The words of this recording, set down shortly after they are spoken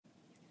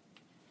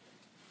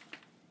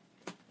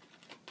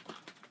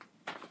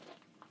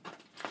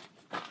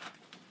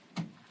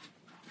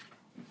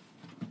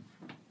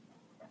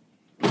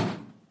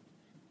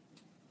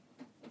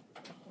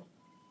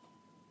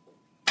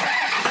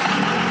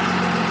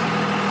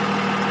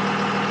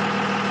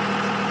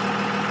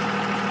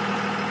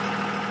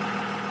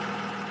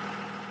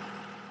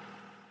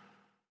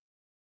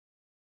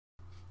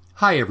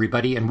Hi,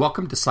 everybody, and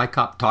welcome to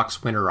SciCop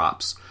Talks Winter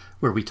Ops,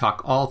 where we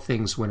talk all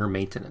things winter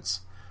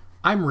maintenance.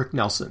 I'm Rick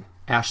Nelson,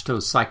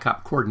 AASHTO's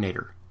SciCop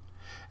coordinator.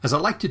 As I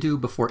like to do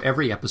before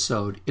every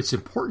episode, it's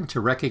important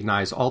to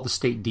recognize all the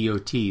state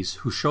DOTs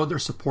who show their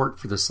support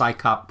for the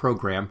SciCop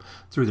program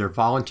through their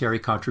voluntary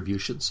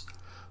contributions.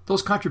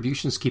 Those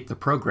contributions keep the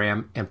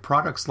program and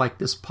products like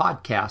this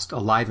podcast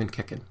alive and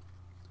kicking.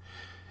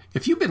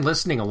 If you've been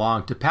listening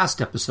along to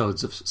past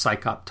episodes of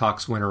SciCop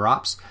Talks Winter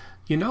Ops,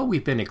 you know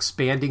we've been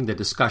expanding the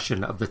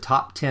discussion of the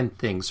top 10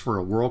 things for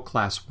a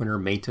world-class winter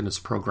maintenance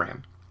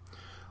program.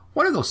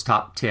 One of those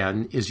top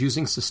 10 is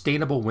using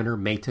sustainable winter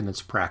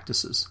maintenance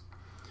practices.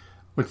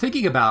 When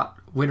thinking about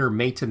winter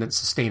maintenance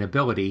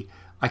sustainability,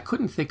 I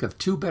couldn't think of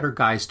two better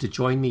guys to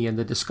join me in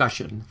the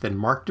discussion than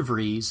Mark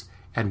DeVries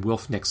and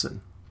Wilf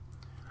Nixon.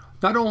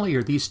 Not only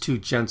are these two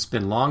gents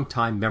been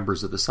longtime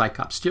members of the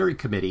SciCop Steering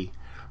Committee,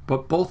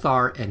 but both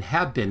are and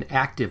have been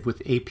active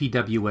with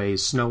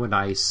APWA's Snow and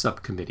Ice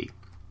Subcommittee.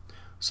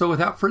 So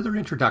without further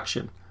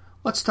introduction,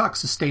 let's talk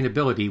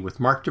sustainability with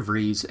Mark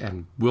DeVries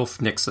and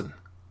Wilf Nixon.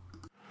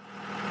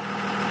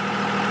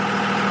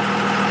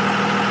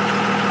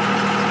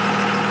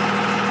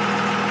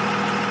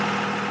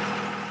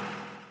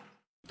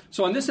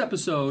 So on this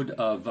episode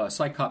of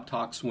SciCop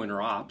Talks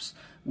Winter Ops,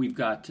 we've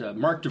got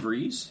Mark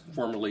DeVries,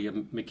 formerly of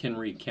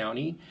McHenry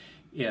County,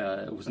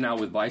 was now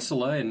with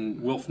Vaisola, and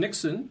Wilf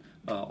Nixon,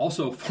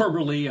 also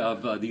formerly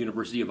of the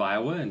University of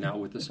Iowa and now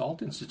with the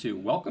SALT Institute.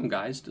 Welcome,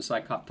 guys, to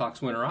SciCop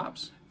Talks Winter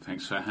Ops.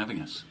 Thanks for having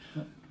us.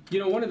 You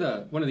know, one of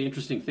the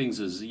interesting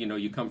things is, you know,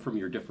 you come from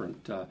your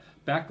different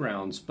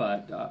backgrounds,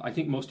 but I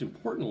think most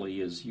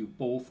importantly is you've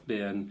both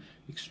been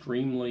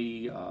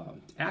extremely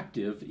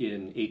active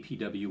in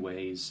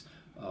APWA's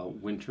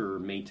winter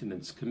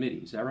maintenance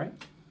committee. Is that right?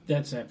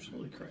 That's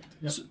absolutely correct.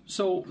 Yep.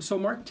 So,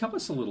 Mark, tell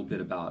us a little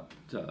bit about,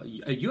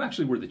 you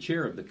actually were the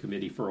chair of the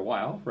committee for a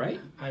while, right?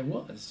 I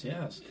was,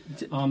 yes.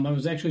 I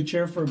was actually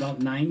chair for about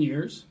 9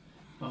 years.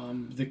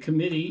 The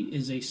committee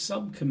is a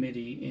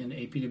subcommittee in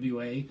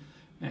APWA,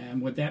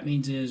 and what that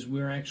means is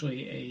we're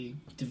actually a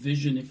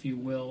division, if you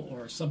will,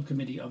 or a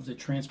subcommittee of the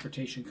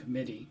Transportation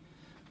Committee.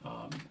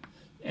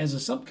 As a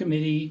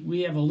subcommittee,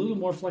 we have a little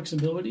more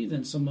flexibility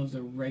than some of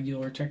the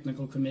regular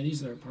technical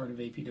committees that are part of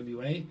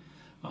APWA.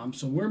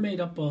 So we're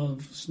made up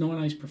of snow and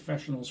ice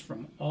professionals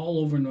from all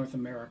over North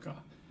America,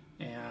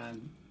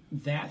 and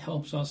that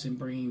helps us in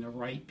bringing the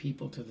right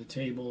people to the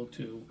table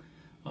to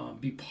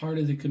be part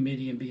of the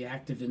committee and be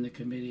active in the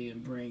committee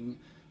and bring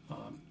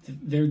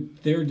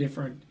their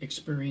different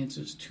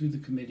experiences to the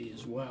committee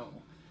as well.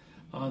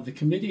 The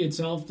committee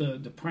itself,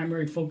 the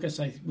primary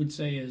focus, I would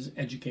say, is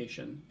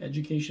education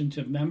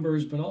to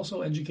members, but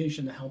also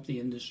education to help the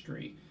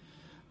industry.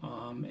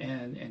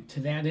 And to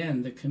that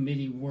end, the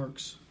committee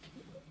works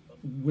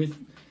with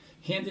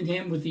hand in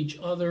hand with each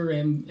other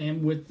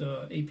and with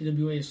the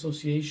APWA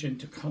Association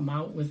to come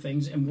out with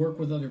things and work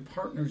with other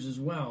partners as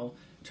well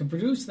to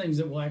produce things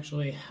that will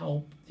actually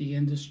help the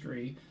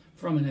industry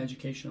from an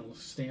educational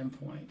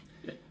standpoint.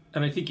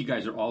 And I think you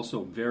guys are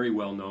also very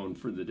well known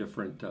for the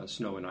different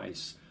snow and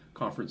ice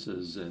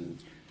conferences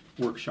and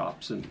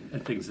workshops and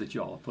things that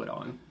you all have put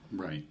on.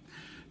 Right.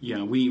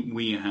 Yeah,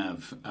 we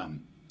have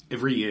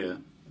every year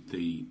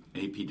the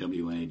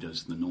APWA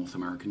does the North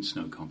American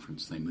Snow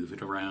Conference. They move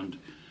it around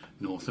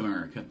North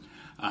America.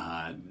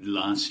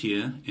 Last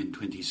year, in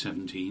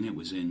 2017, it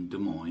was in Des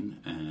Moines,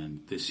 and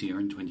this year,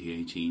 in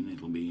 2018,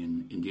 it'll be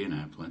in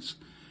Indianapolis.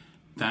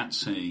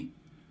 That's a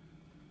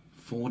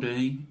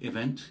 4-day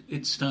event.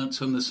 It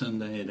starts on the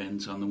Sunday, it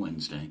ends on the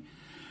Wednesday.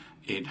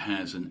 It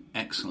has an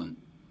excellent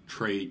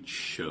trade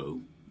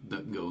show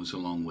that goes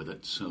along with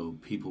it, so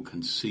people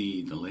can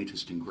see the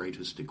latest and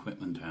greatest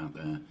equipment out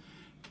there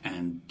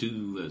and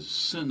do a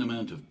certain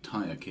amount of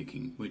tire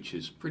kicking, which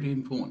is pretty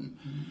important.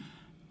 Mm-hmm.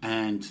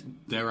 And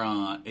there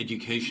are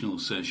educational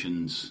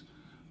sessions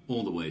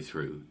all the way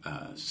through,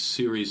 a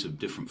series of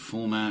different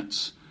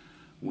formats.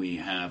 We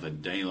have a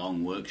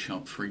day-long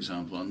workshop, for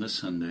example, on this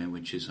Sunday,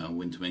 which is our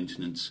Winter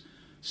Maintenance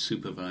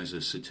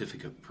Supervisor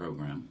Certificate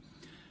Program.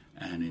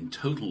 And in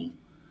total,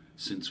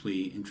 since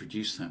we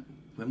introduced that,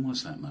 when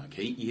was that, Mark?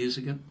 8 years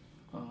ago?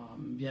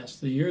 Yes,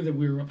 the year that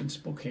we were up in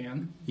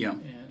Spokane. Yeah.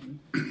 And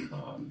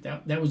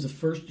that was the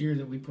first year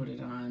that we put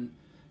it on.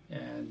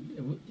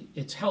 And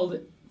it's held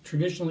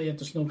traditionally at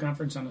the Snow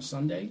Conference on a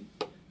Sunday.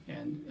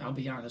 And I'll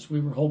be honest, we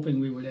were hoping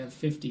we would have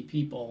 50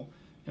 people,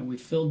 and we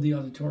filled the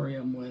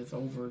auditorium with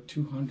over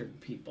 200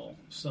 people.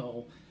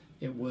 So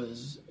it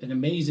was an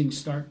amazing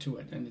start to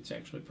it, and it's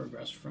actually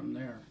progressed from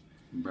there.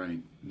 Right.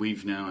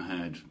 We've now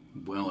had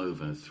well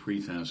over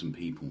 3,000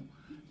 people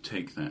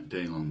take that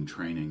day-long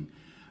training.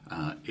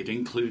 It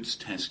includes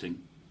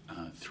testing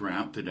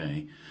throughout the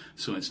day,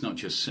 so it's not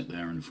just sit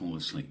there and fall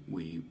asleep.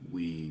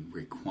 We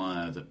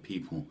require that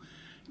people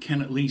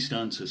can at least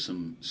answer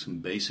some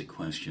basic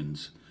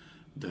questions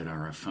that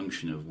are a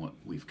function of what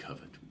we've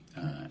covered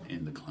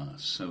in the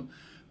class. So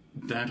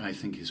that, I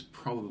think, is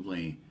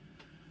probably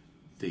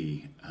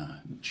the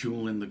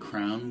jewel in the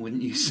crown,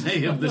 wouldn't you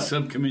say, of the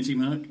subcommittee,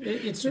 Mark?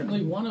 It's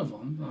certainly one of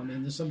them. I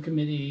mean, the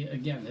subcommittee,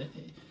 again,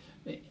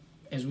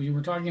 as we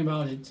were talking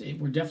about,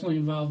 we're definitely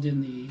involved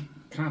in the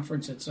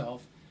conference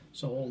itself.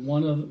 So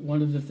one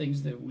of the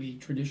things that we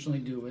traditionally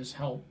do is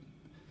help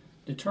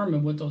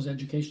determine what those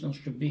educational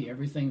should be.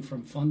 Everything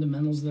from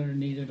fundamentals that are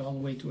needed all the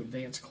way to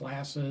advanced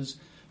classes.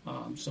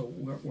 So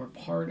we're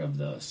part of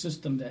the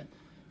system that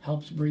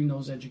helps bring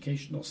those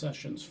educational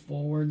sessions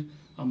forward.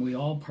 We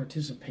all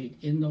participate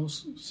in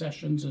those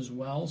sessions as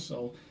well.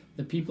 So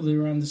the people that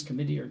are on this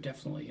committee are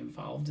definitely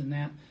involved in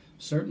that.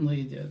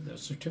 Certainly, the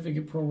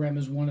certificate program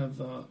is one of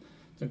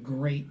the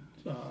great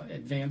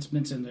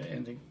advancements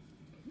and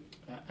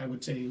I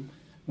would say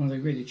one of the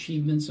great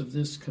achievements of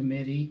this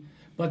committee.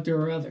 But there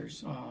are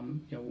others.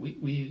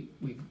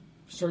 We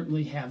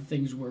certainly have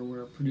things where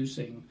we're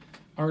producing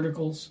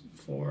articles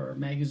for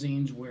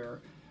magazines.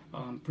 We're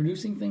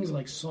producing things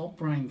like salt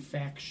brine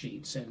fact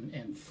sheets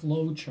and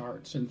flow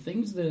charts and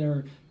things that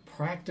are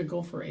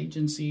practical for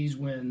agencies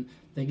when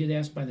they get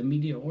asked by the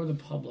media or the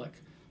public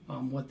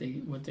what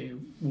they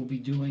will be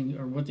doing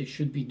or what they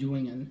should be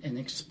doing and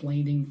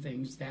explaining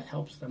things. That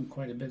helps them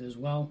quite a bit as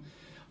well.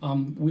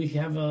 We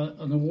have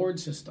an award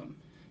system.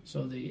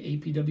 So the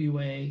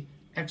APWA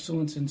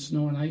Excellence in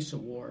Snow and Ice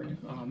Award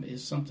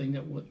is something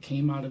that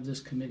came out of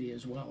this committee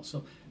as well.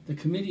 So the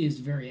committee is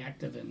very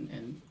active,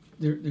 and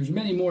there's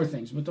many more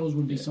things, but those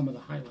would be some of the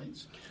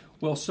highlights.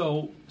 Well,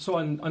 so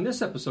on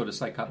this episode of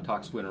SciComm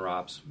Talks Winter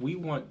Ops, we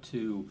want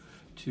to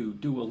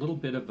do a little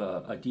bit of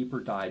a deeper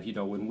dive.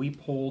 When we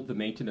polled the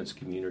maintenance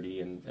community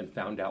and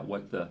found out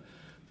what the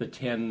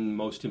 10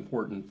 most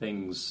important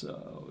things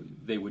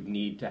they would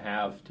need to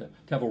have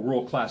a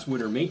world-class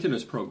winter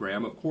maintenance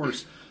program, of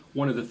course,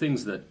 one of the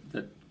things that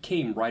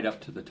came right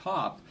up to the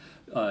top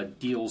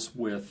deals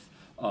with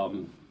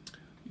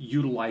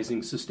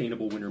utilizing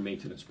sustainable winter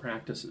maintenance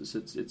practices.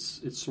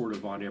 It's sort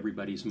of on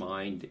everybody's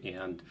mind,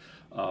 and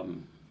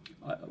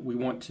we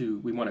want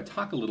to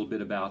talk a little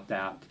bit about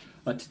that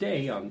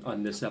today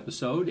on this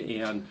episode,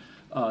 and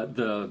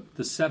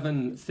the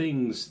 7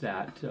 things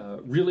that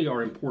really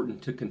are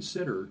important to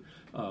consider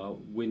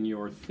when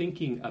you're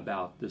thinking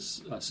about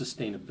this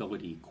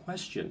sustainability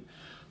question.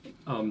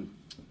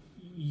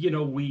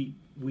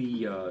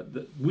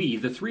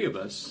 The three of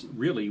us,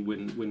 really,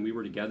 when we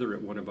were together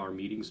at one of our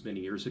meetings many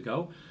years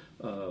ago,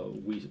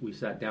 we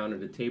sat down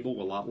at a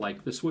table a lot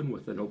like this one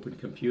with an open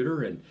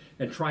computer and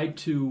tried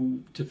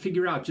to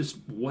figure out just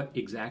what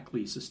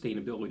exactly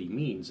sustainability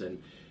means.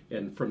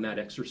 And from that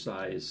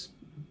exercise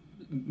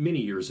many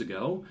years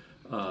ago,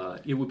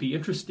 it would be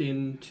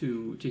interesting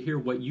to hear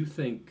what you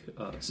think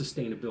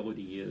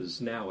sustainability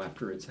is now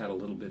after it's had a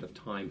little bit of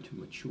time to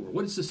mature.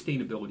 What does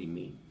sustainability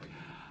mean?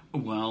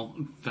 Well,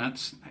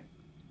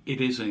 it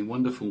is a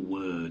wonderful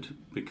word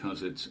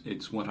because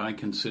it's what I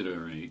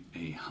consider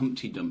a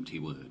Humpty Dumpty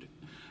word.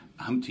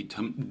 Humpty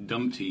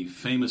Dumpty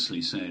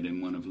famously said in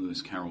one of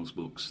Lewis Carroll's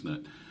books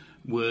that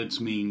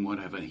words mean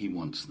whatever he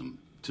wants them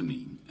to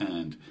mean.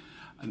 And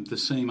the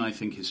same, I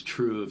think, is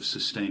true of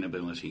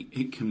sustainability.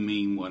 It can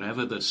mean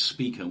whatever the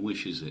speaker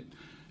wishes it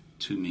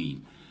to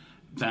mean.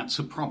 That's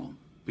a problem,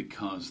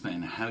 because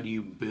then how do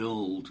you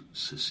build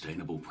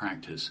sustainable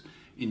practice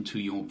into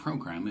your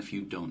program if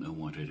you don't know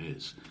what it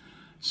is?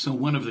 So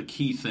one of the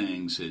key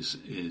things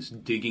is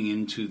digging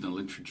into the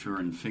literature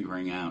and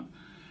figuring out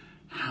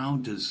how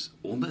does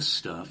all this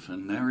stuff,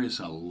 and there is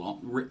a lot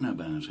written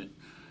about it,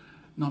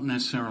 not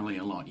necessarily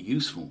a lot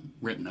useful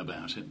written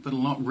about it, but a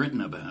lot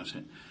written about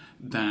it,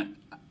 that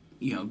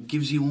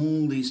gives you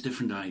all these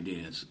different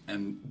ideas.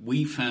 And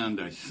we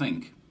found, I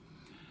think,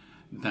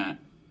 that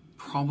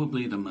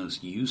probably the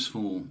most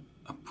useful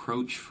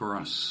approach for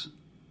us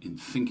in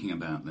thinking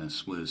about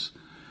this was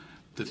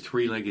the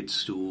three-legged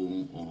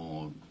stool,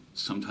 or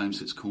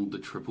sometimes it's called the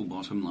triple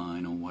bottom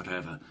line or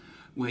whatever,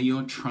 where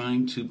you're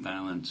trying to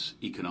balance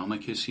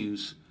economic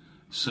issues,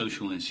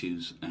 social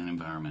issues, and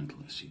environmental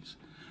issues.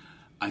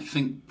 I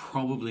think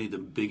probably the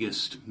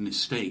biggest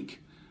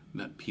mistake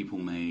that people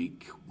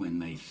make when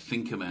they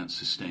think about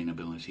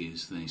sustainability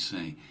is they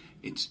say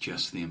it's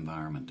just the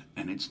environment,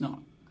 and it's not.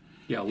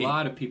 Yeah, to a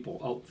lot of people,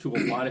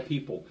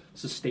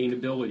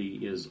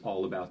 sustainability is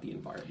all about the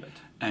environment.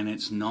 And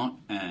it's not,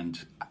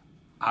 and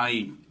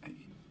I'm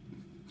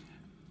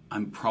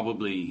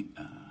probably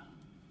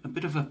a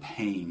bit of a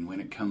pain when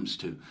it comes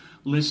to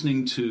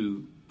listening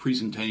to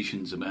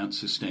presentations about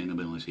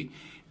sustainability.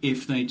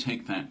 If they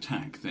take that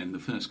tack, then the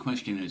first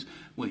question is,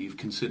 well, you've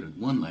considered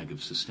one leg of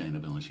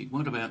sustainability.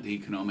 What about the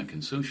economic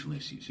and social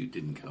issues? You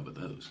didn't cover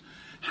those.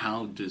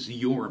 How does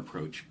your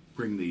approach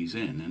bring these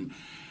in? And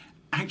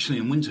actually,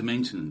 in winter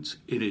maintenance,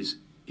 it is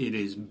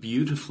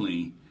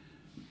beautifully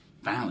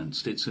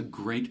balanced. It's a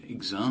great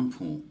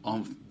example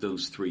of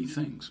those three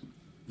things.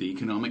 The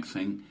economic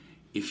thing,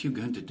 if you're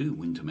going to do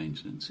winter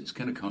maintenance, it's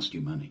going to cost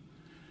you money.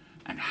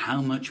 And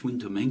how much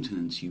winter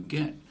maintenance you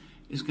get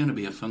is going to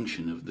be a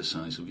function of the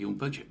size of your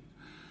budget.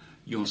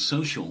 Your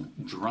social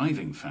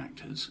driving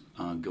factors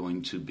are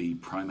going to be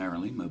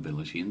primarily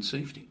mobility and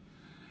safety.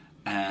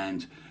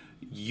 And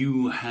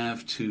you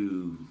have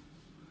to,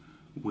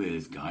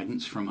 with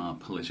guidance from our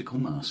political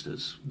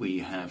masters, we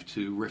have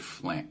to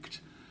reflect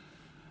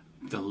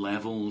the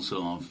levels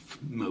of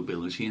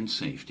mobility and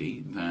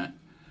safety that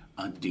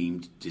are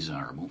deemed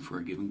desirable for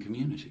a given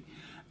community.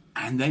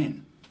 And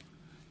then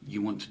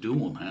you want to do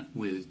all that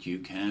with due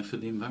care for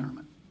the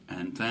environment.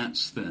 And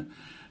that's the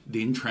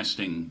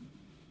interesting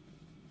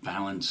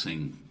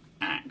balancing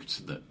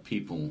act that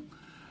people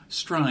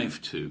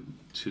strive to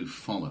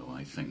follow,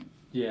 I think.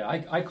 Yeah,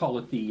 I call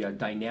it the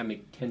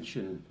dynamic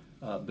tension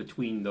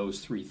between those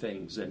three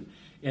things. And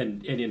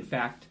in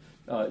fact,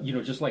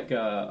 just like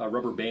a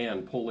rubber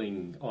band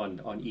pulling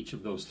on each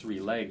of those three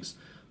legs,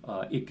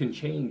 it can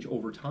change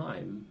over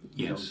time.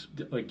 Yes.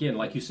 Again,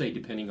 like you say,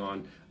 depending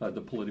on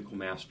the political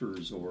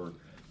masters or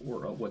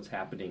what's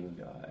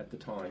happening at the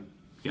time.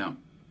 Yeah.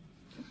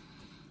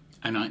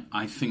 And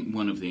I think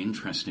one of the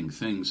interesting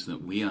things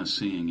that we are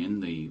seeing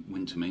in the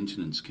winter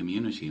maintenance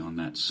community on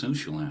that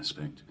social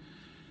aspect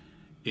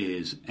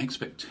is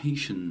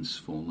expectations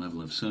for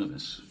level of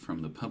service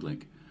from the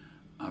public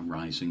are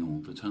rising all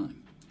the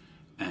time.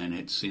 And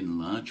it's in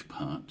large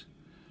part,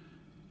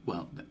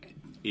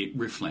 it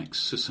reflects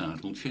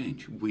societal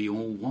change. We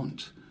all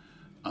want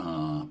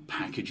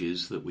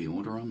packages that we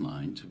order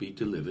online to be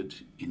delivered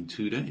in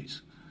 2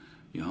 days,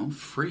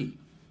 free.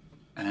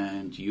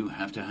 And you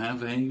have to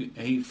have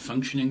a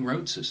functioning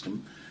road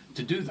system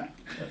to do that.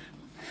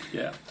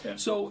 Yeah.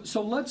 So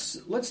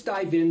let's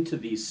dive into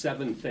these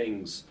 7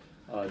 things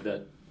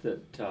that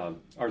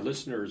our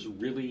listeners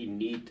really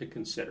need to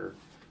consider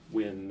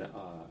when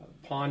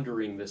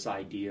pondering this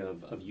idea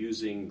of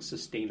using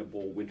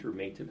sustainable winter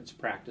maintenance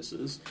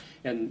practices.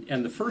 And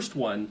the first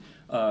one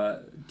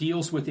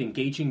deals with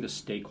engaging the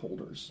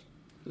stakeholders.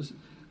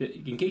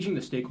 Engaging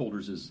the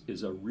stakeholders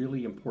is a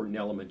really important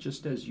element,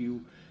 just as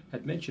you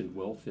had mentioned,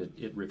 Wilf.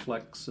 It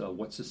reflects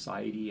what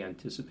society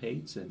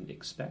anticipates and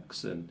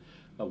expects, and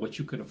what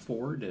you can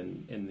afford,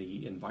 and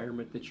the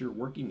environment that you're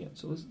working in.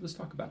 So let's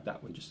talk about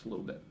that one just a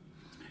little bit.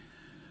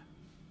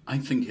 I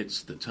think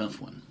it's the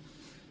tough one.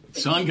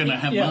 So I'm going to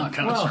have Mark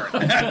answer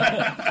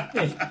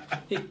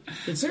it.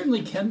 It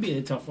certainly can be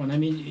a tough one. I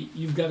mean,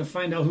 you've got to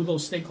find out who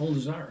those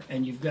stakeholders are,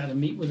 and you've got to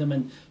meet with them.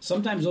 And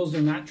sometimes those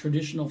are not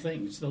traditional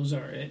things. Those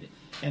are,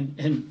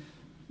 and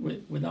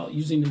without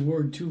using the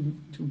word too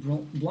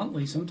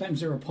bluntly, sometimes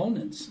they're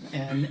opponents,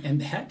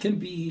 and that can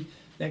be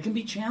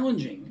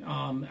challenging.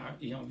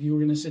 If you were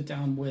going to sit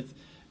down with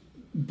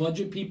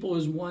budget people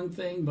is one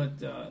thing, but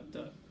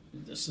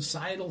the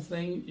societal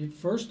thing.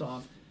 First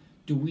off,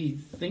 do we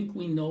think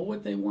we know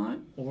what they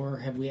want, or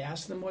have we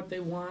asked them what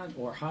they want,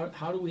 or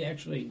how do we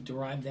actually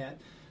derive that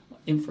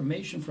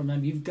information from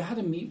them? You've got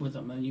to meet with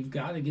them, and you've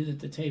got to get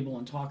at the table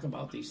and talk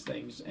about these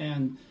things.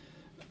 And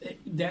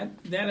that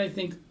I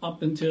think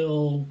up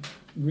until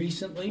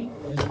recently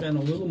has been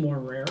a little more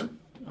rare.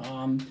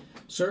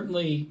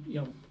 Certainly,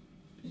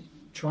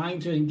 trying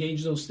to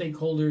engage those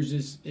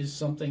stakeholders is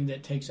something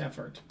that takes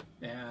effort,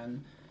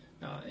 and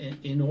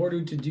in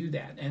order to do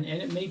that, and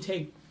it may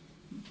take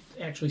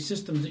actually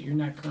systems that you're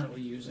not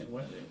currently using.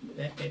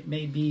 It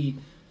may be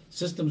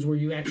systems where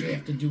you actually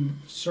have to do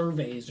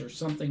surveys or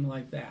something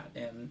like that.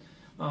 And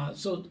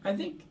so I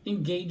think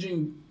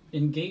engaging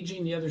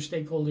the other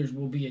stakeholders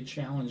will be a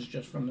challenge,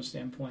 just from the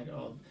standpoint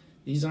of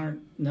these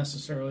aren't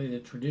necessarily the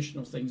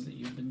traditional things that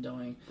you've been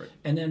doing. Right.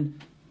 And then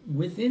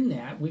within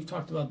that, we've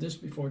talked about this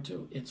before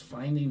too, it's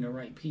finding the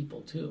right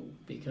people too,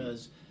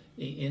 because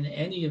in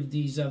any of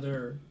these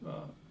other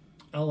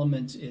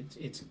elements,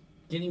 it's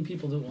getting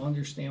people that will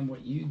understand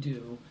what you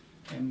do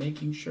and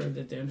making sure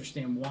that they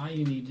understand why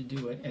you need to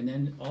do it, and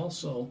then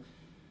also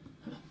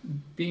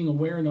being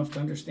aware enough to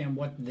understand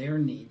what their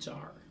needs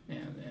are,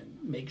 and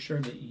make sure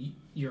that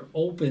you're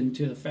open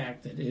to the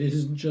fact that it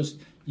isn't just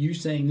you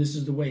saying this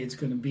is the way it's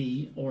going to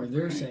be, or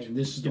they're saying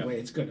this is the way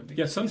it's going to be.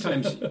 Yeah,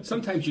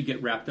 sometimes you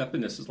get wrapped up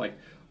in this. It's like,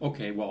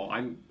 okay, well,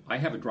 I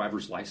have a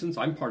driver's license.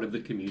 I'm part of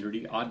the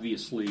community.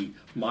 Obviously,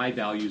 my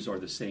values are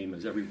the same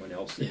as everyone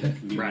else in the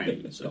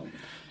community. Right. So,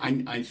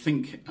 I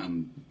think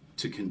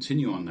to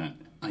continue on that,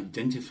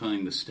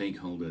 identifying the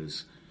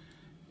stakeholders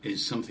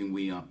is something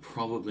we are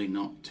probably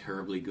not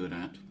terribly good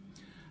at.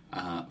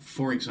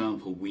 For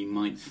example, we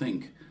might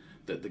think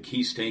that the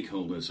key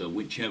stakeholders are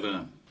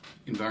whichever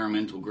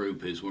environmental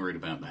group is worried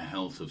about the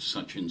health of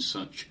such and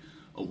such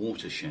a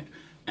watershed,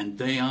 and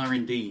they are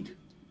indeed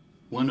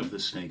one of the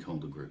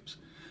stakeholder groups.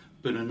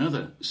 But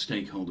another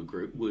stakeholder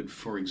group would,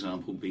 for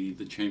example, be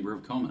the Chamber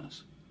of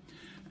Commerce,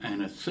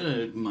 and a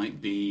third might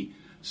be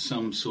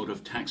some sort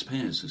of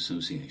taxpayers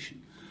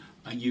association.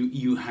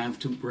 You have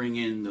to bring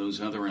in those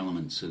other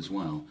elements as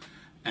well,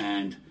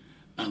 and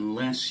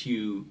unless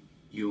you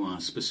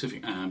are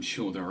specific, and I'm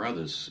sure there are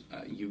others,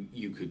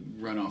 you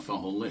could run off a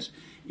whole list.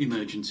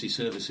 Emergency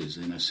services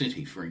in a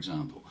city, for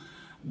example.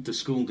 The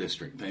school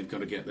district, they've got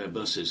to get their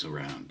buses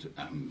around.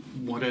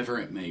 Whatever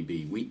it may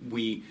be,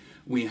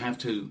 we have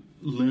to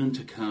learn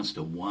to cast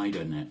a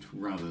wider net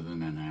rather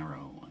than a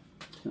narrow one.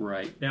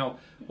 Right. Now,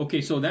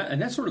 okay, so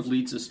that sort of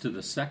leads us to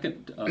the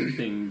second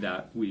thing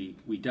that we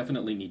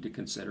definitely need to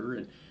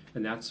consider,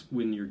 and that's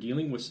when you're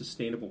dealing with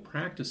sustainable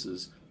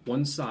practices,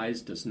 one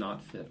size does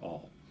not fit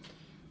all.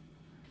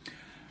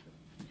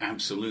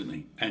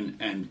 Absolutely.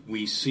 And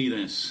we see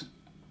this,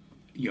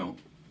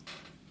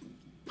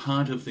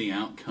 part of the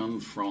outcome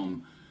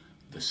from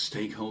the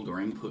stakeholder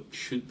input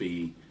should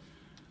be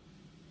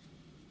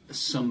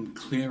some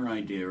clear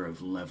idea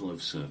of level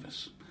of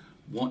service,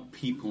 what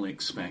people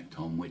expect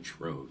on which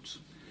roads.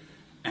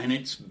 And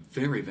it's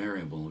very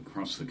variable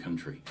across the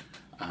country.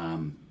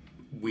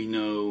 We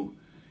know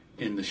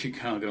in the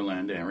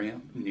Chicagoland area,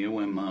 near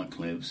where Mark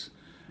lives,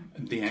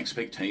 the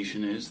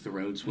expectation is the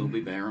roads will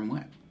be bare and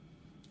wet.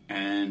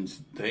 And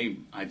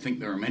I think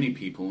there are many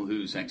people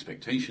whose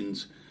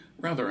expectations,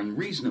 rather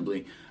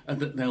unreasonably, are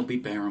that they'll be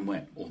bare and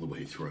wet all the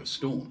way through a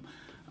storm.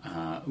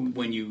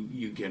 When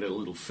you get a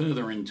little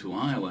further into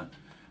Iowa,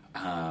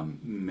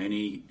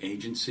 many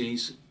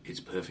agencies, it's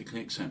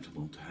perfectly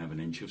acceptable to have an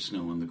inch of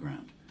snow on the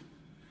ground.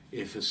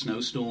 If a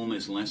snowstorm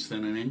is less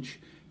than an inch,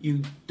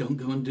 you don't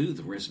go and do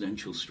the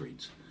residential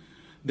streets.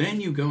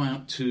 Then you go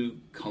out to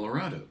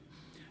Colorado,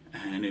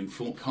 and in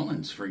Fort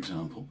Collins, for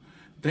example,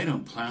 they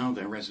don't plow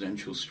their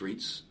residential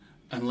streets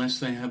unless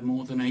they have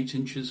more than 8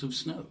 inches of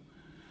snow.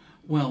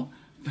 Well,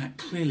 that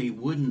clearly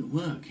wouldn't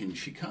work in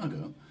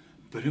Chicago,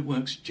 but it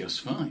works just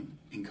fine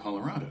in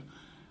Colorado.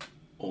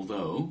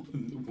 Although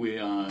we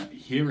are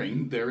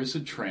hearing there is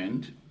a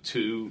trend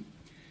to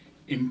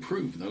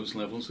improve those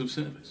levels of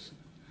service.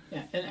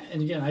 Yeah,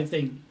 and again, I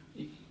think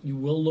you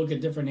will look at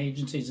different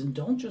agencies and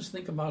don't just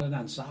think about it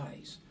on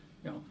size.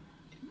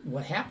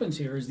 What happens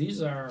here is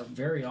these are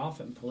very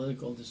often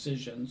political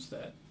decisions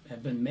that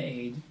have been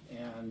made,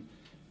 and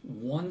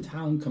one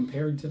town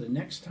compared to the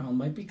next town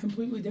might be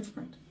completely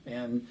different.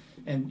 And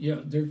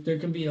there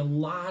can be a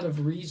lot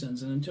of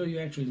reasons, and until you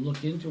actually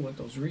look into what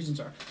those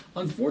reasons are,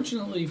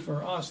 unfortunately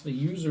for us, the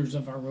users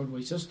of our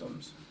roadway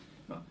systems,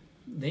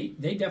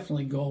 they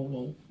definitely go,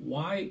 well,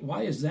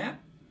 why is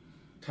that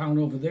town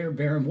over there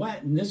bare and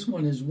wet and this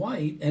one is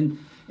white? And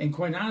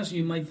quite honestly,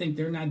 you might think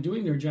they're not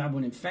doing their job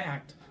when in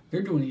fact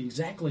they're doing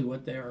exactly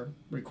what they're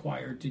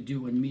required to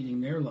do in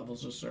meeting their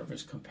levels of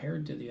service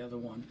compared to the other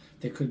one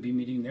that could be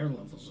meeting their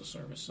levels of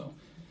service. So,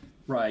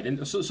 right,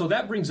 and so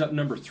that brings up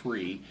number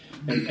 3,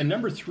 and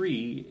number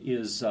 3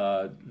 is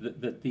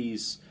that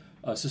these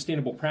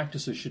sustainable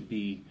practices should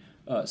be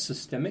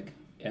systemic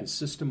and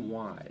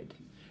system-wide,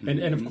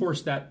 and of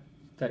course that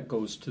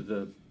goes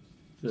to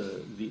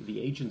the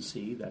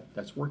agency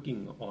that's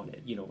working on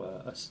it.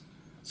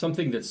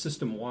 Something that's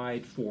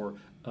system-wide for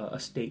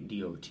a state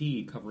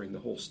DOT covering the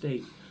whole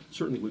state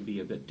certainly would be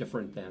a bit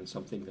different than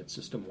something that's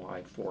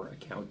system-wide for a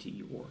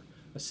county or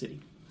a city.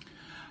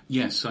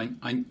 Yes,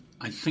 I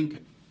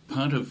think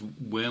part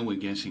of where we're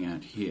getting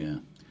at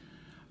here,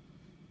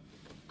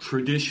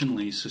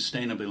 traditionally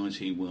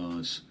sustainability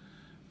was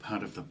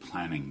part of the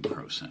planning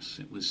process.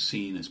 It was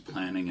seen as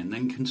planning and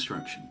then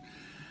construction.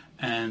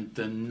 And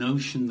the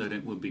notion that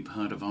it would be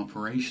part of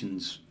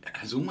operations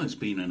has almost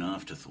been an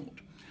afterthought.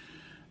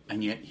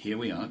 And yet here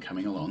we are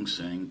coming along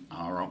saying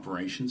our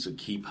operations, a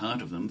key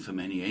part of them for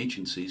many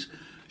agencies,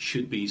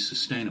 should be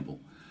sustainable.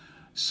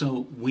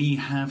 So we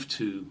have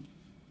to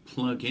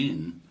plug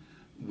in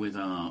with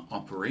our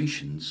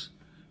operations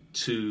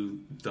to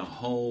the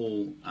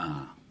whole,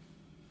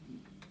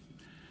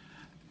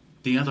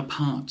 the other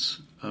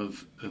parts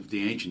of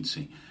the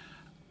agency.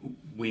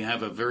 We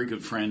have a very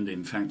good friend,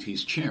 in fact,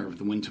 he's chair of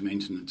the Winter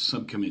Maintenance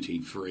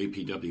Subcommittee for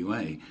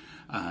APWA,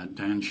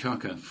 Dan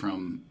Shaka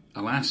from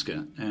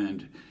Alaska,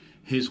 and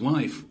his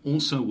wife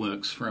also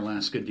works for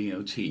Alaska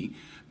DOT,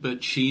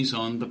 but she's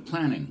on the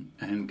planning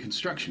and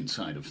construction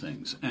side of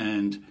things.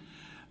 And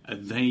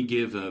they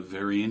give a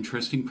very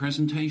interesting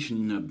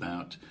presentation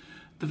about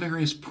the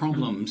various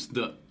problems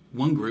that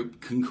one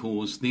group can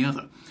cause the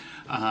other.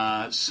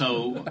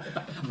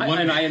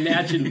 And I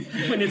imagine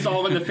when it's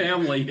all in the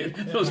family,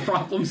 those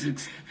problems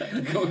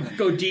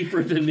go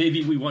deeper than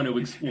maybe we want to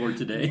explore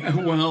today.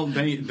 Well,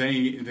 they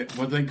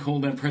what they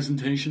call that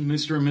presentation,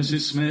 Mr. and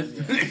Mrs.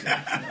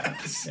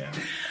 Smith. Yeah.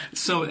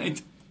 So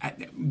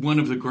one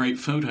of the great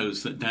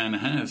photos that Dan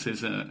has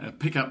is a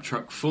pickup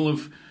truck full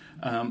of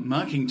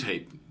marking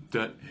tape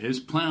that his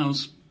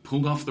plows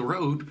pulled off the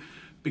road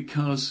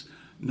because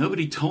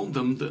nobody told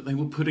them that they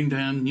were putting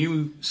down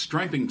new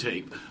striping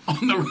tape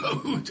on the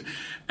road,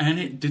 and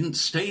it didn't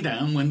stay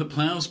down when the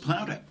plows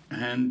plowed it.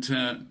 And,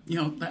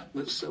 that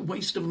was a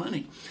waste of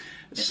money.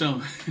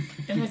 So,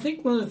 and I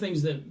think one of the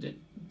things that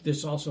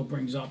this also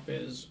brings up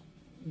is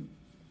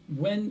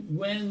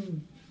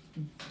when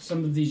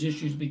some of these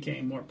issues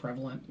became more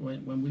prevalent,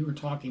 when we were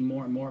talking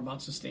more and more about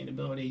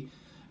sustainability,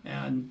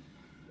 and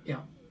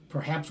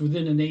perhaps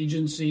within an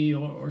agency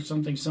or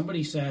something,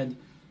 somebody said,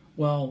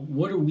 well,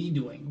 what are we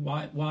doing?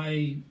 Why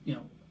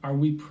are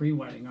we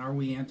pre-wetting? Are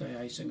we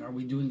anti-icing? Are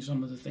we doing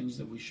some of the things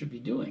that we should be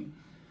doing?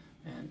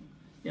 And,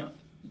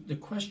 the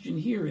question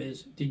here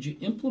is, did you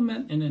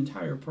implement an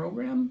entire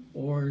program,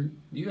 or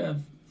do you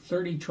have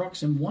 30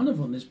 trucks and one of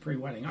them is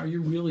pre-wetting? Are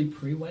you really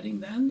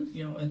pre-wetting then?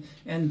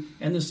 And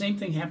the same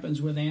thing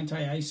happens with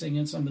anti-icing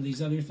and some of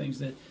these other things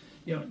that,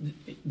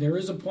 there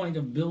is a point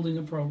of building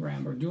a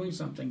program or doing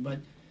something, but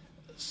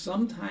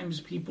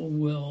sometimes people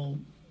will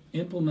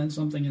implement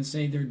something and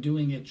say they're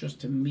doing it just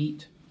to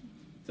meet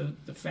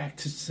the fact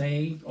to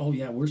say, oh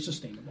yeah, we're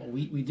sustainable.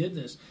 We did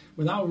this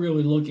without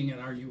really looking at,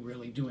 are you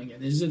really doing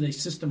it? Is it a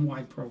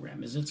system-wide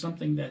program? Is it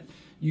something that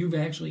you've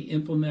actually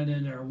implemented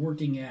and are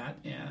working at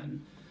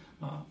and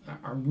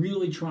are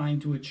really trying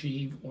to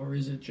achieve, or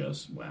is it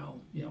just,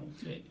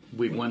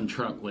 we've one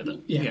truck with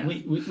it? Yeah,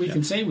 we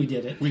can say we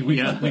did it.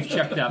 We've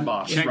checked that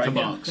box. Check right the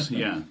now. box.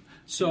 Yeah.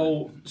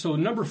 So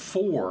number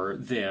 4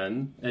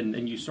 then,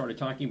 and you started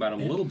talking about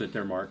them a little bit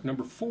there, Mark.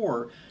 Number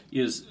 4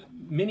 is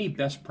many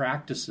best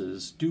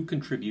practices do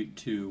contribute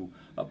to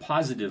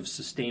positive,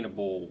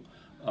 sustainable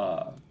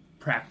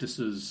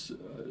practices,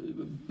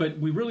 but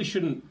we really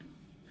shouldn't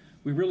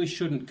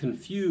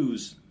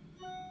confuse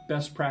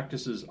best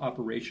practices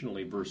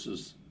operationally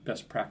versus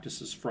best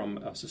practices from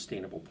a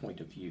sustainable point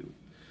of view.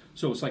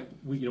 So it's like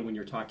when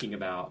you're talking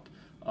about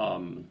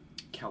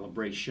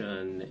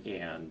calibration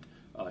and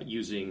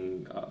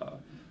using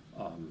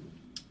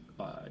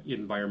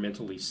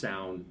environmentally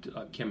sound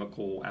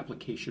chemical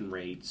application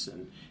rates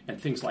and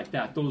things like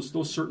that.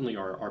 Those certainly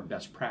are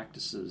best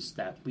practices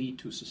that lead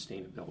to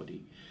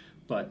sustainability.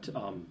 But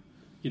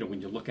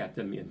when you look at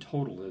them in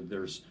total,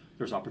 there's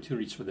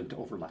opportunities for them to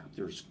overlap.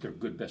 There are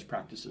good best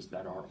practices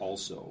that are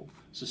also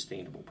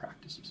sustainable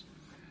practices.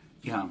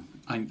 Yeah,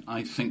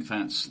 I think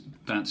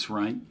that's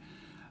right.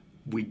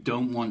 We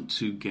don't want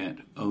to get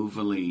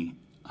overly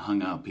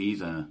hung up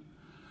either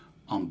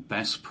on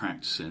best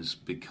practices,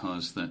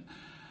 because that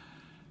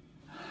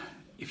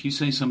if you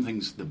say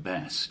something's the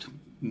best,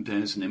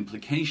 there's an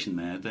implication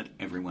there that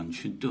everyone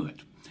should do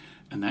it.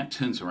 And that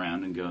turns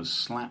around and goes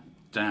slap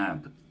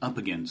dab up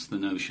against the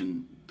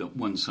notion that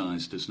one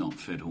size does not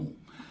fit all.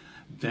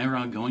 There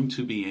are going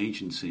to be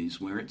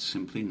agencies where it's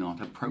simply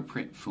not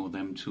appropriate for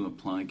them to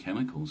apply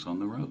chemicals on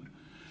the road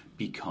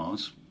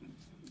because,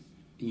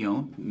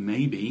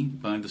 maybe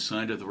by the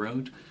side of the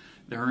road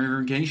there are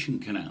irrigation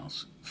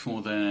canals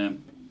for their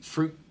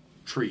fruit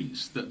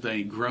trees that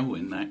they grow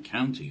in that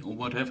county or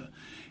whatever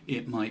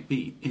it might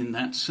be. In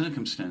that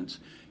circumstance,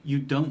 you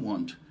don't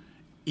want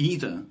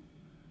either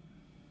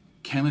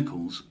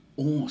chemicals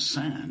or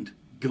sand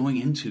going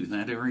into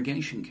that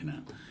irrigation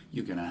canal.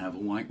 You're going to have a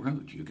white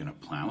road. You're going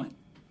to plow it,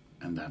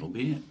 and that'll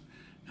be it.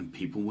 And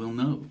people will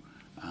know.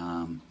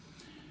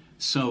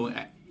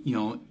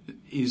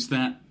 Is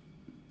that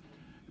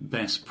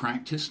best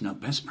practice? No,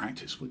 best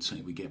practice would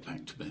say we get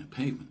back to bare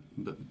pavement.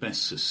 But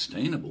best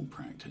sustainable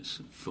practice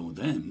for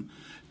them,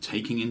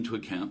 taking into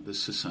account the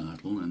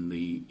societal and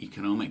the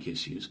economic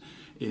issues,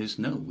 is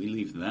no, we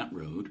leave that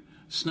road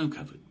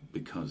snow-covered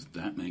because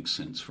that makes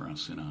sense for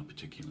us in our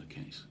particular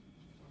case.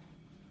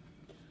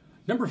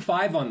 Number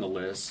 5 on the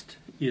list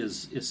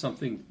is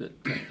something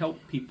that can help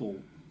people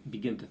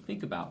begin to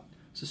think about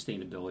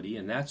sustainability,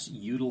 and that's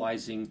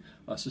utilizing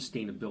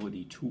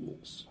sustainability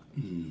tools.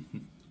 Mm-hmm.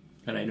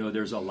 And I know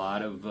there's a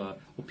lot of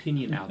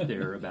opinion out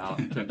there about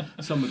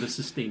some of the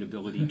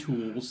sustainability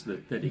tools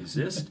that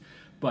exist,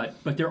 but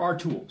there are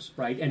tools,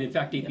 right? And in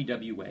fact,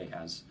 APWA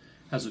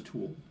has a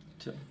tool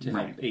to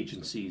help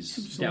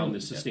agencies down the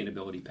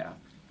sustainability path.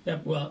 Yeah,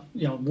 well,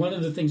 one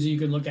of the things that you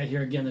can look at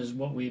here again is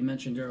what we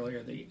mentioned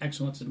earlier, the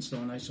Excellence in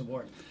Snow and Ice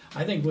Award.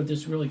 I think what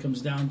this really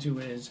comes down to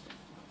is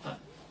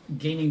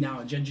gaining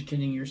knowledge,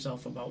 educating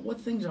yourself about what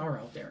things are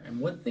out there and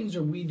what things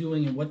are we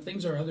doing and what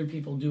things are other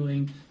people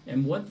doing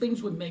and what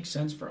things would make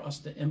sense for us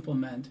to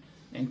implement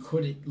and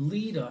could it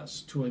lead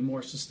us to a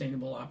more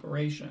sustainable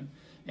operation.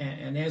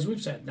 And as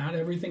we've said, not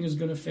everything is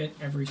going to fit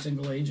every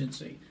single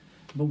agency.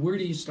 But where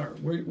do you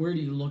start? Where do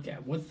you look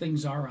at? What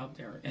things are out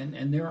there?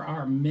 And there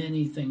are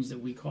many things that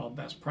we call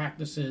best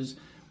practices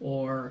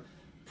or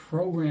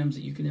programs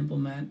that you can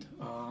implement,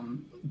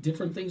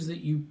 different things that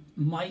you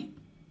might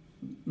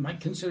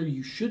consider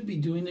you should be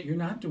doing that you're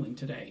not doing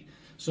today.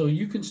 So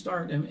you can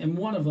start, and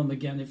one of them,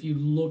 again, if you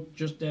look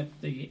just at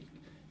the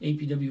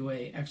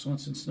APWA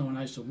Excellence in Snow and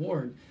Ice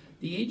Award,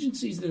 the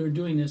agencies that are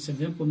doing this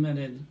have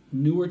implemented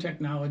newer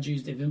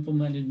technologies, they've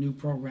implemented new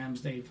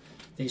programs, they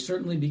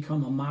certainly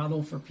become a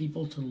model for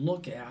people to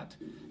look at.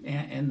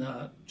 And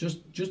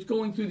just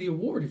going through the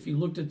award, if you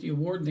looked at the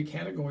award and the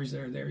categories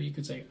that are there, you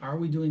could say, are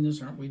we doing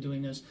this, aren't we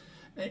doing this?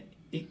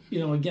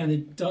 Again,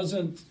 it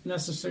doesn't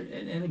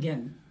necessarily, and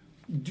again,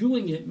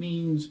 doing it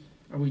means,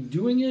 are we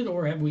doing it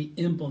or have we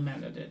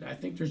implemented it? I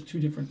think there's two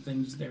different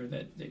things there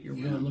that you're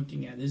really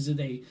looking at. Is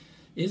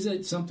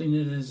it something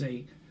that is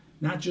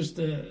not just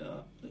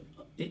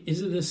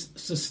is it a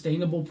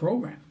sustainable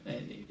program?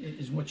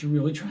 Is what you're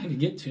really trying to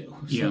get to.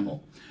 Yeah,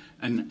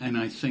 and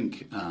I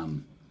think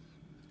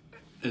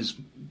as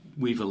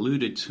we've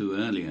alluded to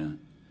earlier,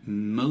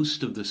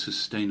 most of the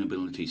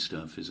sustainability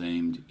stuff is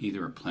aimed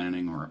either at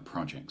planning or at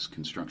projects,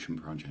 construction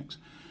projects.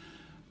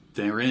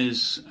 There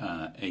is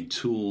a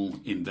tool,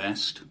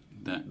 INVEST,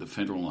 that the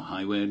Federal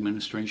Highway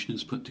Administration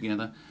has put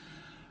together.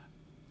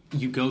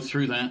 You go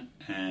through that,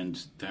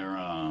 and there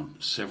are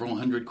several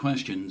hundred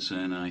questions,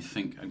 and I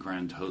think a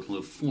grand total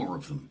of 4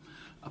 of them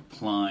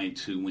apply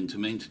to winter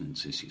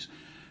maintenance issues.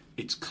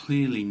 It's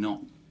clearly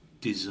not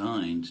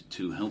designed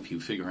to help you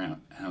figure out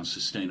how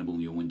sustainable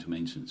your winter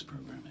maintenance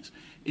program is.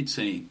 It's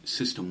a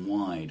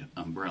system-wide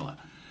umbrella.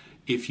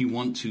 if you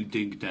want to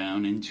dig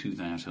down into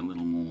that a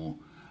little more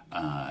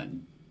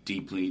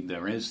deeply,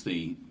 there is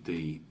the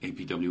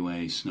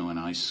APWA Snow and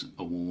Ice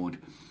Award.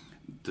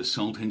 The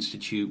Salt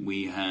Institute,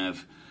 we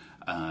have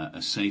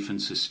a Safe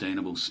and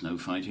Sustainable Snow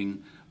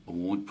Fighting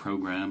Award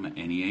program.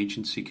 Any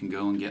agency can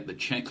go and get the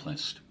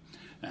checklist.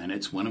 And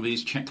it's one of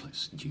these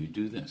checklists. Do you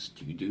do this?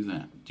 Do you do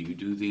that? Do you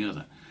do the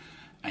other?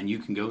 And you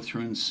can go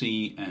through and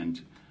see,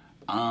 and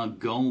our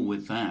goal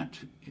with that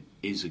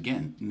is,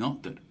 again,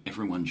 not that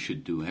everyone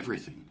should do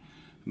everything,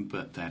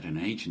 but that an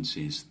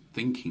agency is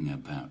thinking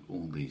about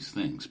all these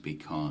things,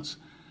 because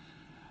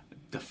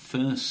the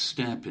first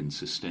step in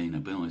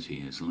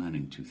sustainability is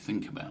learning to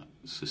think about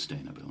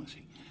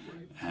sustainability.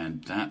 Right.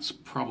 And that's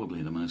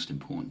probably the most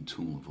important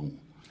tool of all.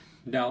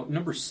 Now,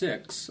 number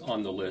 6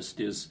 on the list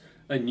is,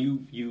 and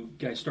you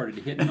guys started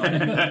to hit on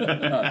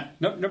it.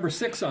 Number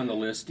 6 on the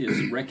list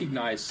is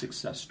recognize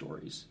success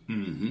stories.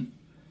 Mm-hmm.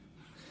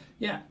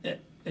 Yeah,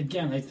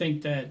 again, I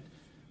think that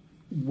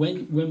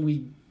when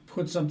we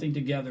put something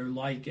together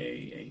like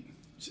a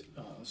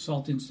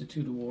Salt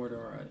Institute Award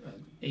or a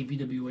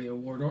APWA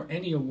award or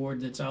any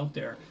award that's out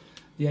there,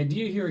 the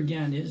idea here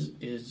again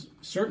is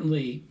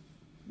certainly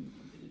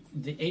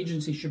the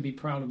agency should be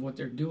proud of what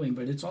they're doing,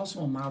 but it's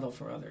also a model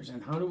for others.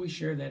 And how do we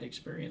share that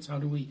experience? How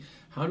do we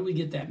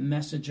get that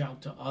message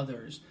out to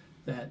others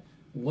that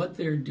what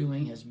they're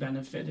doing has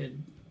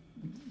benefited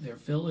their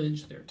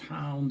village, their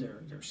town,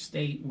 their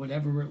state,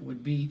 whatever it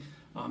would be.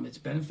 It's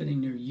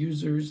benefiting their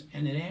users,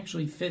 and it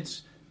actually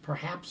fits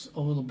perhaps a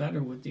little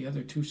better with the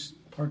other two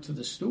parts of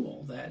the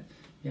stool, that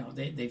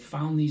they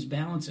found these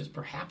balances.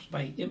 Perhaps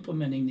by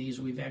implementing these,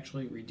 we've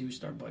actually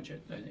reduced our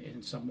budget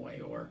in some way,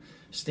 or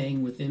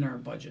staying within our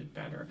budget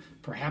better.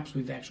 Perhaps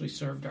we've actually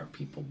served our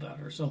people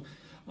better. So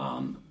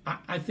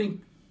I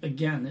think,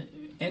 again,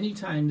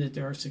 anytime that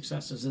there are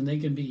successes, and they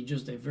can be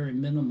just a very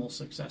minimal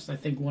success, I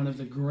think one of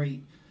the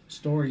great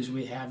stories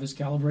we have is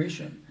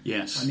calibration.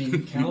 Yes. I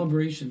mean,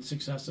 calibration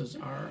successes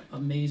are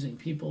amazing.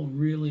 People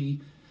really,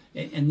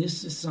 and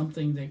this is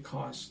something that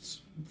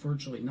costs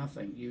virtually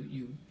nothing.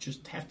 You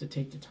just have to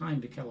take the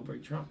time to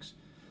calibrate trucks.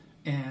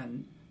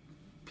 And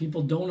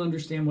people don't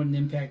understand what an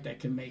impact that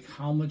can make,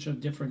 how much of a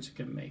difference it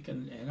can make.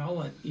 And I'll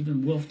let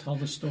even Wolf tell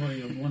the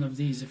story of one of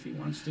these if he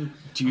wants to.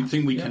 Do you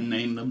think we can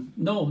name them?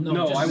 No,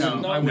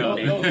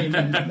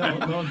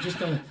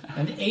 just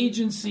an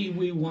agency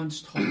we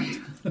once taught.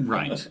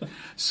 Right.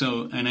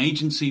 So an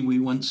agency we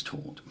once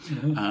taught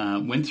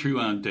went through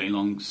our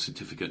day-long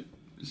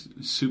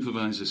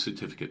supervisor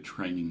certificate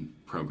training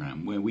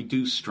program, where we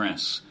do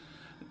stress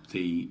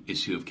the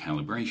issue of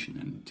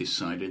calibration, and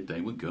decided they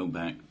would go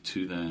back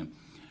to their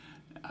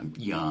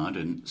yard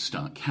and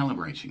start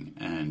calibrating.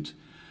 And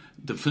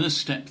the first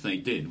step they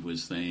did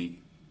was they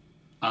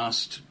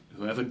asked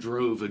whoever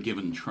drove a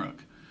given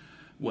truck,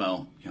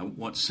 well,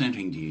 what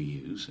setting do you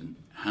use, and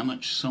how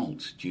much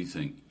salt do you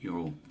think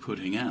you're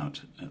putting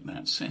out at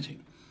that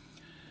setting?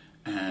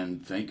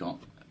 And they got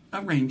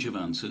a range of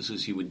answers,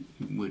 as you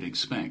would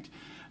expect.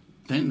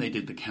 Then they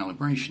did the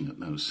calibration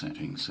at those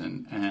settings,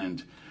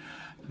 and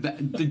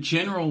the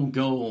general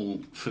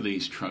goal for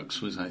these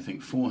trucks was, I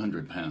think,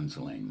 400 pounds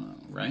a lane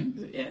mile, right?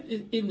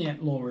 In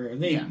that lower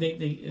area.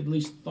 They at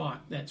least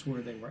thought that's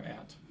where they were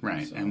at.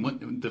 Right. So, and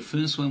what the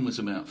first one was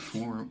about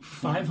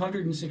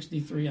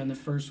 563 on the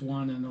first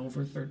one, and over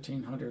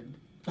 1,300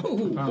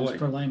 pounds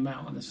per lane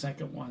mile on the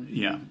second one.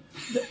 Yeah.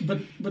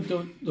 But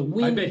the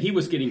win... I bet he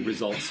was getting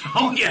results.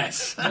 Oh,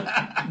 yes!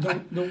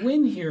 the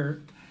win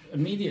here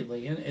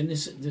immediately, and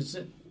this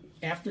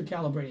after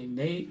calibrating,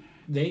 they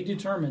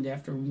determined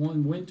after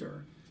one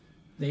winter,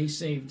 they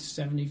saved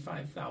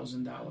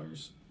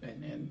 $75,000,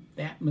 and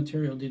that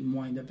material didn't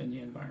wind up in the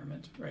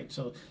environment, right?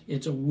 So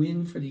it's a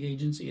win for the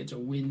agency, it's a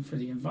win for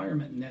the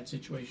environment in that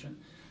situation.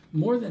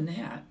 More than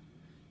that,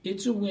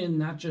 it's a win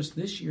not just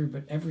this year,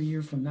 but every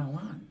year from now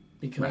on,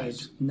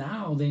 because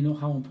now they know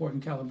how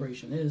important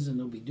calibration is, and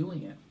they'll be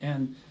doing it.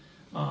 And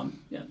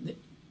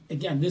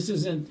again, this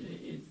isn't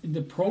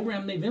the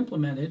program they've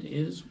implemented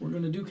is we're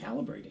going to do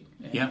calibrating,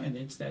 and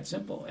it's that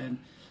simple. And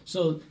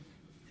so,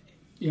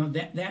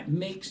 that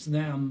makes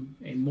them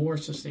a more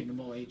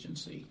sustainable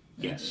agency.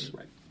 Yes,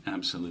 right,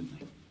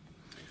 absolutely.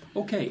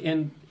 Okay,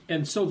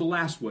 and so the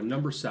last one,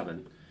 number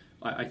 7,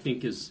 I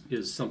think is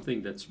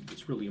something that's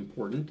really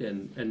important,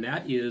 and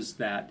that is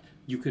that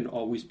you can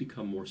always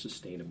become more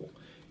sustainable.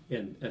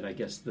 And I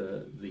guess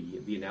the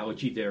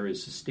analogy there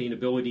is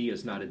sustainability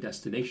is not a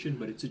destination,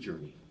 but it's a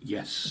journey.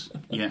 Yes,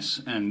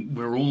 and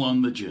we're all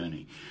on the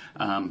journey.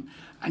 And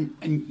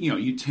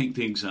you take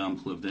the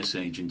example of this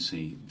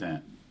agency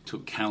that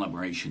took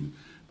calibration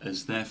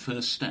as their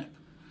first step.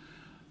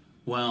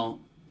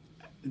 Well,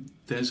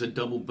 there's a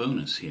double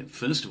bonus here.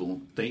 First of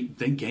all, they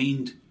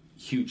gained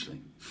hugely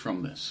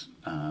from this,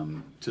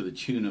 to the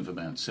tune of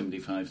about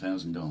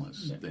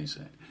 $75,000, they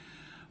said.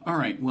 All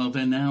right, well,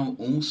 they're now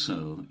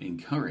also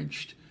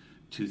encouraged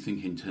to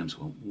think in terms of,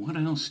 well, what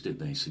else did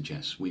they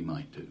suggest we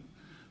might do?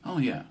 Oh,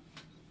 yeah,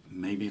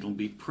 maybe it'll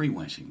be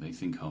pre-wetting they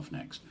think of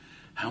next.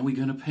 How are we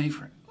going to pay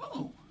for it?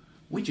 Oh,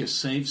 we just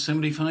saved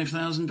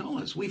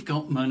 $75,000. We've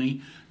got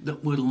money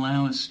that would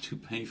allow us to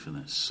pay for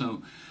this.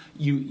 So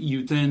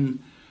you then,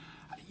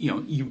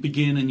 you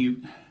begin and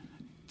you,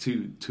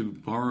 to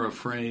borrow a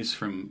phrase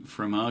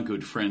from our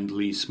good friend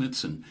Lee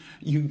Smithson,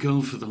 you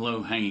go for the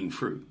low-hanging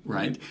fruit,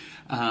 right?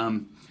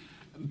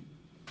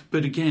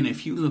 But again,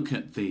 if you look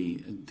at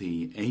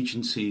the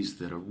agencies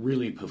that are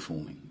really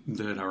performing,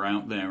 that are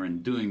out there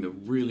and doing the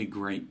really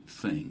great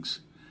things,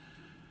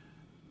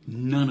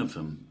 none of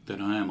them that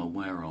I am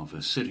aware of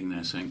are sitting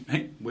there saying,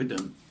 hey, we're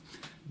done.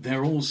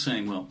 They're all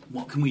saying, well,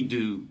 what can we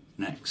do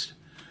next?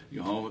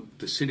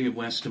 The city of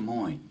West Des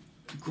Moines,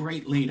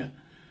 great leader.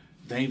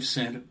 They've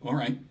said, all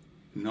right,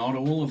 not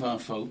all of our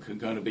folk are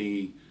going to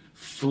be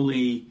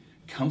fully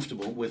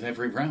comfortable with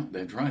every route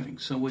they're driving,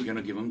 so we're going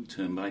to give them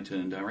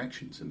turn-by-turn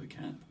directions in the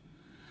cab.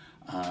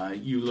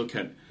 You look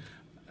at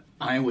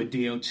Iowa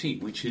DOT,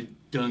 which had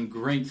done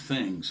great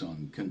things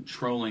on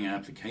controlling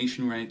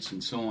application rates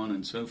and so on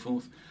and so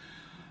forth.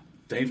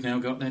 They've now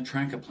got their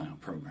tracker plow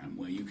program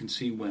where you can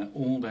see where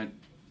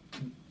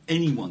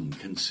anyone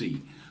can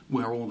see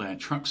where all their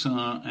trucks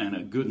are, and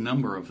a good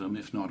number of them,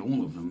 if not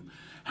all of them,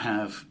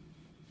 have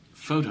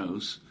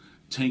photos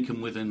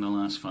taken within the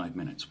last 5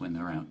 minutes when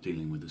they're out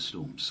dealing with the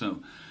storm.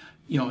 So,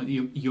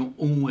 you're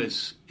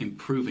always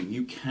improving.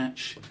 You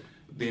catch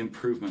the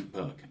improvement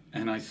bug.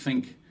 And I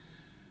think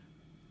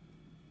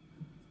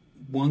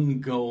one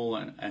goal,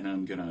 and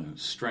I'm going to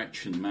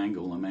stretch and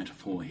mangle a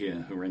metaphor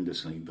here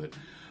horrendously, but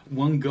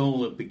one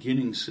goal of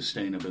beginning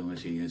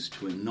sustainability is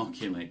to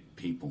inoculate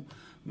people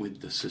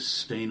with the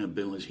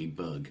sustainability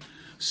bug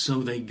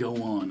so they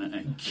go on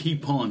and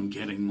keep on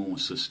getting more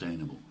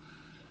sustainable.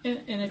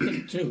 And I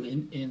think, too,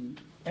 in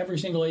every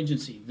single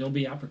agency, there'll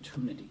be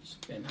opportunities.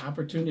 And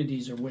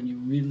opportunities are when you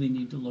really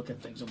need to look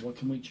at things of what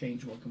can we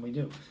change, what can we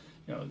do.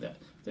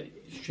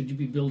 Should you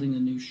be building a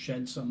new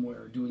shed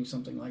somewhere or doing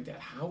something like that?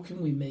 How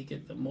can we make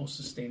it the most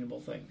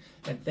sustainable thing?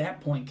 At that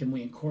point, can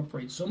we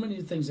incorporate so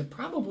many things that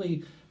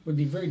probably would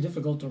be very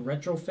difficult to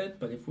retrofit,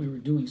 but if we were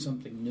doing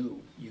something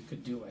new, you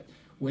could do it.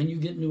 When you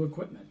get new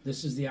equipment,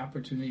 this is the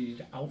opportunity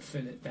to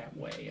outfit it that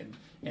way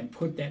and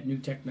put that new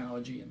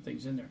technology and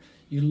things in there.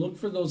 You look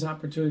for those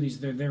opportunities,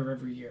 they're there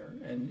every year.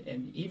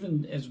 And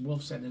even, as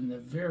Wolf said, in the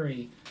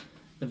very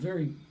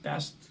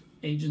best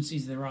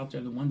agencies that are out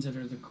there, the ones that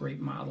are the great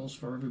models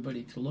for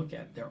everybody to look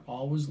at, they're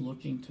always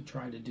looking to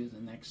try to do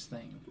the next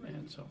thing.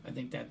 And so I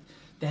think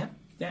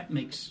that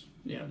makes,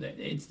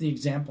 it's the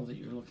example that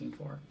you're looking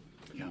for.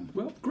 Yeah.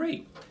 Well,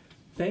 great.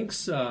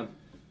 Thanks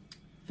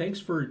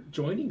for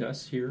joining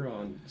us here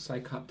on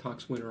SciCoP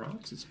Talks Winter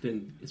Ops. It's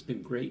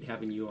been great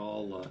having you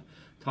all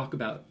talk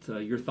about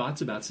your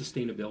thoughts about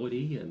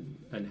sustainability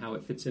and how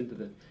it fits into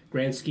the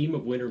grand scheme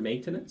of winter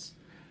maintenance.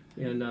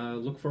 And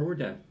look forward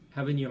to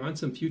having you on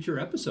some future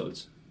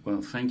episodes.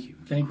 Well, thank you.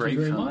 Thank you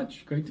very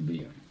much. Great to be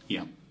here.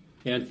 Yeah.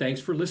 And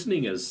thanks for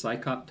listening as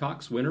SciCoP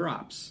Talks Winter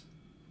Ops.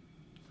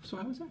 So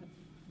how was that?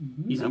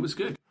 That was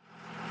good.